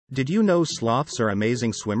Did you know sloths are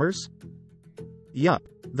amazing swimmers? Yup,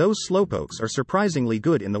 those slowpokes are surprisingly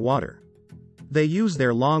good in the water. They use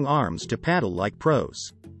their long arms to paddle like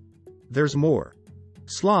pros. There's more.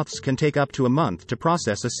 Sloths can take up to a month to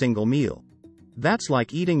process a single meal. That's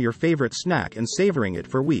like eating your favorite snack and savoring it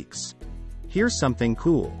for weeks. Here's something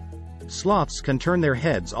cool. Sloths can turn their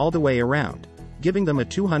heads all the way around, giving them a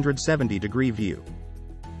 270-degree view.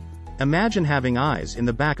 Imagine having eyes in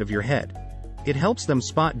the back of your head. It helps them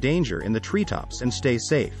spot danger in the treetops and stay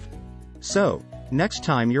safe. So, next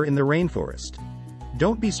time you're in the rainforest,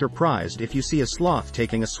 don't be surprised if you see a sloth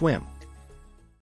taking a swim.